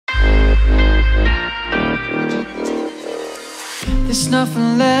There's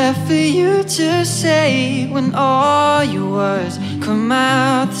nothing left for you to say when all your words come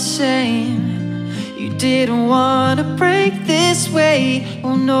out the same. You didn't want to break this way.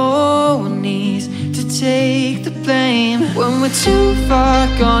 Well, no one needs to take the blame. When we're too far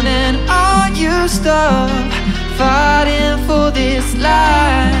gone and all used up, fighting for this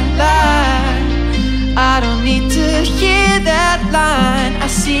line. I don't need to hear that line. I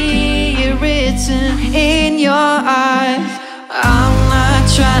see it written in your eyes. I'm not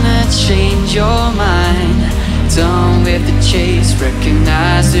trying to change your mind. Done with the chase,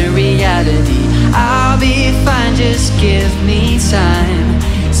 recognize the reality. I'll be fine, just give me time.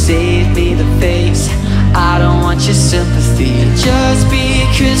 Save me the face, I don't want your sympathy. Just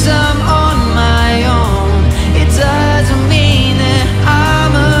because I'm on my own, it doesn't mean that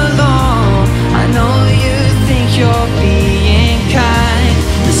I'm alone. I know you think you're being kind,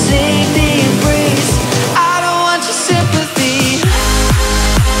 the same the embrace. I don't want your sympathy.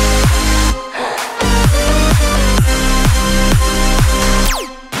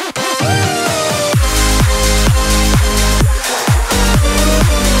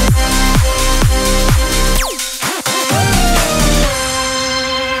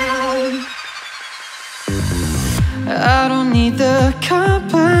 I don't need the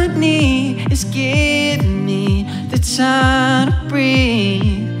company, it's giving me the time to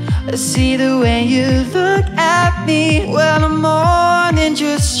breathe. I see the way you look at me. Well, I'm more than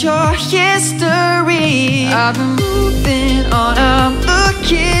just your history. I've been moving on, I'm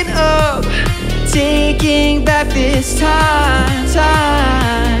looking up, taking back this time.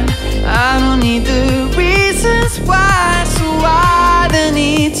 I don't need the reasons why, so why the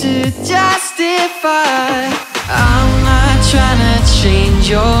need to justify? I'm not trying to change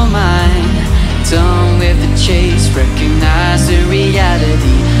your mind. Done with the chase, recognize the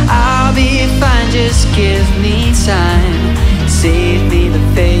reality. I'll be fine, just give me time. Save me the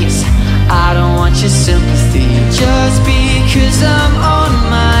face, I don't want your sympathy. Just because I'm